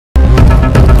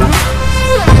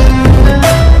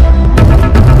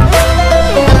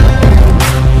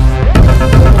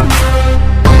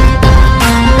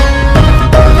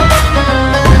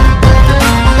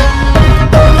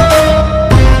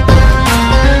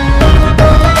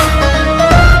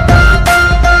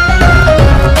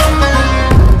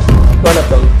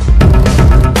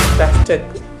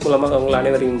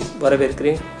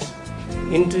வரவேற்கிறேன்.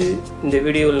 இன்று இந்த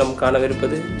வீடியோவில் நாம்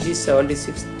காணவிருப்பது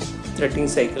G76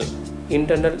 threading cycle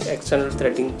internal external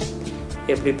threading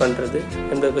எப்படி பண்ணுறது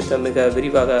என்பதை பற்றி மிக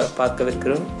விரிவாக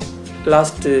பார்க்கவிருக்கிறோம்.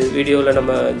 லாஸ்ட் வீடியோவில்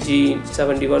நம்ம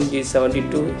G71,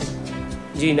 G72,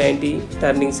 G90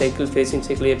 turning cycle, facing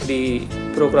cycle எப்படி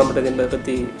ப்ரோக்ராம் பண்ணுறது என்பதை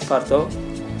பற்றி பார்த்தோம்.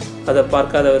 அதை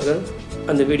பார்க்காதவர்கள்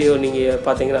அந்த வீடியோ நீங்கள்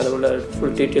பார்த்தீங்கன்னா அதில் உள்ள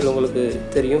ஃபுல் டீட்டெயில் உங்களுக்கு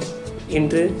தெரியும்.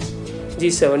 இன்று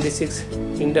G76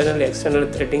 இன்டர்னல் எக்ஸ்டர்னல்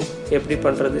த்ரெட்டிங் எப்படி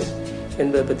பண்ணுறது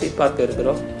என்பதை பற்றி பார்க்க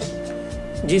இருக்கிறோம்.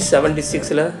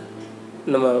 G76ல்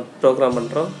நம்ம ப்ரோக்ராம்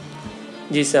பண்ணுறோம்.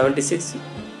 G76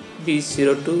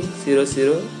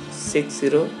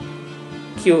 B020060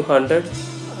 Q100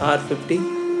 R50.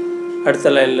 அடுத்த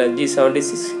லைனில்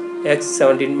G76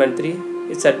 X17.3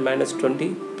 Z-20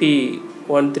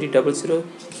 P1300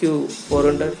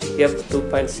 Q400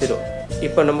 F2.0.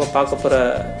 இப்போ நம்ம பார்க்க போகிற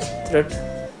த்ரெட்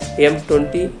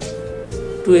M20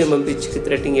 2mm பிச்சுக்கு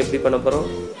த்ரெட்டிங் எப்படி பண்ண போகிறோம்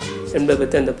என்பதை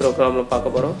பற்றி அந்த ப்ரோக்ராமில்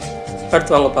பார்க்க போகிறோம்.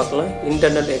 அடுத்து வாங்க பார்க்கலாம்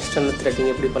இன்டர்னல் எக்ஸ்டர்னல் த்ரெட்டிங்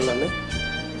எப்படி பண்ணலான்னு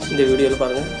இந்த வீடியோவில்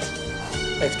பாருங்கள்.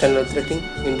 எக்ஸ்டர்னல் த்ரெட்டிங்,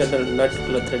 இன்டர்னல்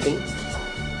நட்டுக்குள்ள த்ரெட்டிங்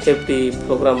எப்படி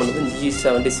ப்ரோக்ராம் பண்ணுறது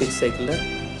G76 சைக்கிளில்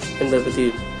என்பதை பற்றி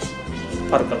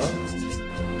பார்க்கலாம்.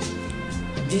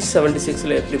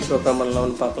 G76ல் எப்படி ப்ரோக்ராம்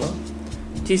பண்ணலாம்னு பார்க்கலாம்.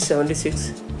 G76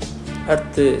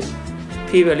 அடுத்து P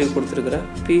வேல்யூ கொடுத்துருக்குறேன்.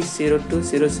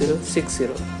 P020060.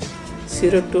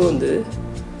 02 வந்து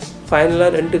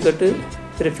ஃபைனலாக 2 கட்டு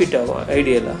ரிப்பீட் ஆகும்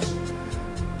ஐடியலாக.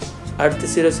 அடுத்து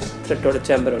 0 த்ரெட்டோட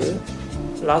சேம்பர் வந்து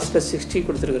லாஸ்ட்டில் 60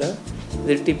 கொடுத்துருக்குறேன்.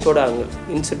 இது டிப்போட angle,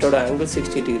 இன்செட்டோட angle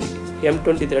 60 degree.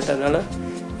 M20 thread, அதனால்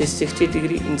இது 60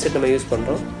 டிகிரி இன்செட் நம்ம யூஸ்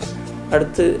பண்ணுறோம்.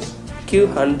 அடுத்து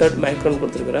Q100 மைக்ரான்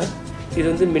கொடுத்துருக்குறேன். இது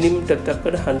வந்து minimum depth of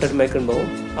cut 100 micron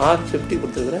போகும். R50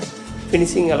 கொடுத்துருக்குறேன்.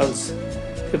 ஃபினிஷிங் அலவுன்ஸ்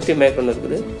 50 மைக்ரான்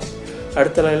இருக்குது.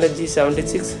 அடுத்த லைனில்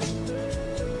G76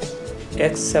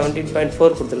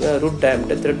 X17.4 கொடுத்துருக்கேன். Root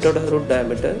diameter, த்ரெட்டோட root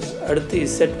diameter. அடுத்து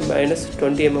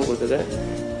Z-20mm கொடுத்துருக்கேன்.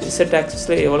 Z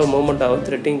ஆக்சிஸில் எவ்வளோ மூவ்மெண்ட் ஆகும்,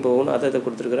 த்ரெட்டிங் போகணும் அதை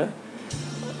கொடுத்துருக்குறேன்.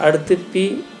 அடுத்து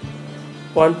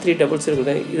P1300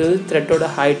 கொடுத்துருக்கேன். இது வந்து த்ரெட்டோட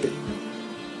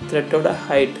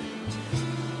ஹைட்.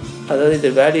 அதாவது இது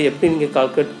வேல்யூ எப்படி நீங்கள்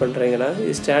கால்குலேட் பண்ணுறீங்கன்னா,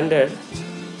 இது ஸ்டாண்டர்ட்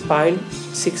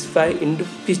 0.65 இன்டு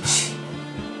பிச்.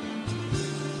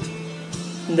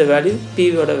 இந்த வேல்யூ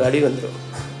Pவோட வேல்யூ வந்துடும்.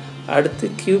 அடுத்து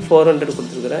Q400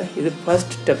 கொடுத்துருக்குறேன். இது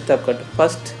first depth of cut,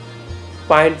 first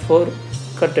 0.4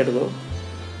 cut எடுக்கணும்.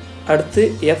 அடுத்து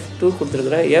F2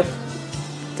 கொடுத்துருக்குறேன். F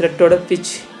த்ரெட்டோட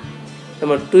பிச்,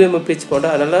 நம்ம 2mm பிச்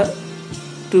போட்டால் அதனால்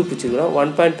 2 பிச் இருக்கணும்.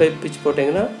 1.5 பிச்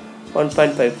போட்டிங்கன்னா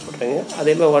 1.5 போட்டுறீங்க.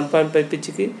 அதேமாதிரி 1.5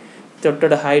 பிச்சுக்கு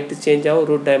த்ரெட்டோட ஹைட்டு சேஞ்ச் ஆகும்,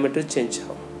 ரூட் டயமீட்டர் சேஞ்ச்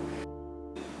ஆகும்.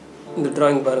 இந்த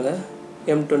ட்ராயிங் பாருங்கள்.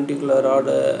 M20க்குள்ள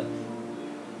ராடை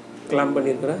கிளாம்ப்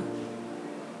பண்ணியிருக்கிறேன்.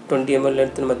 20mm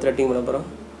லென்த் நம்ம த்ரெட்டிங் பண்ண போகிறோம்.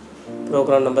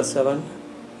 ப்ரோக்ராம் நம்பர் 7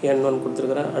 N1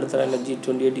 கொடுத்துருக்குறேன். அடுத்த லைனில்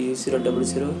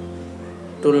G28U000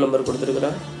 டூல் நம்பர்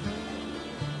கொடுத்துருக்குறேன்.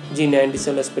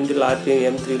 G97 ஸ்பிண்டில் RPM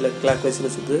M3ல் கிளாக்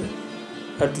வைஸில் சுற்றுது.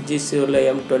 அடுத்து G0ல்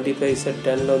M25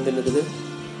 Z10ல் வந்து இருக்குது.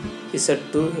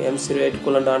 Z2 M08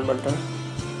 கூலண்ட் ஆன் பண்ணுறேன்.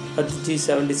 அடுத்து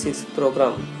G76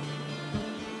 program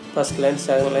first line,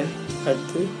 second line.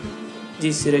 அடுத்து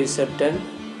G0 Z10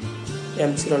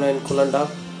 M09 coolant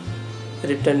of.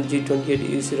 Return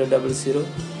G28U000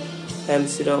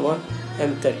 M01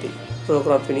 M30.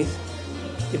 Program finish.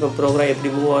 இப்போ ப்ரோக்ராம் எப்படி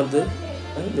மூவ் ஆகுது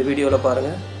இந்த வீடியோவில்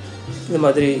பாருங்கள். இந்த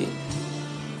மாதிரி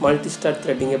மல்டி ஸ்டார்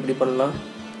த்ரெட்டிங் எப்படி பண்ணலாம்,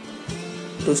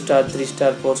 2 star 3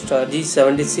 star 4 star.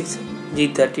 G76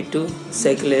 G32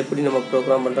 cycle எப்படி நம்ம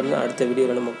ப்ரோக்ராம் பண்ணுறதுன்னு அடுத்த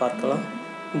வீடியோவில் நம்ம பார்க்கலாம்.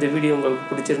 இந்த வீடியோ உங்களுக்கு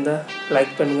பிடிச்சிருந்தா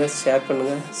லைக் பண்ணுங்கள், ஷேர்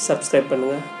பண்ணுங்கள், சப்ஸ்கிரைப்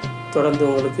பண்ணுங்கள். தொடர்ந்து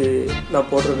உங்களுக்கு நான்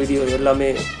போடுற வீடியோ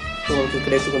எல்லாமே உங்களுக்கு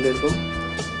கிடைத்து கொண்டு இருக்கும்.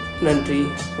 நன்றி,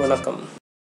 வணக்கம்.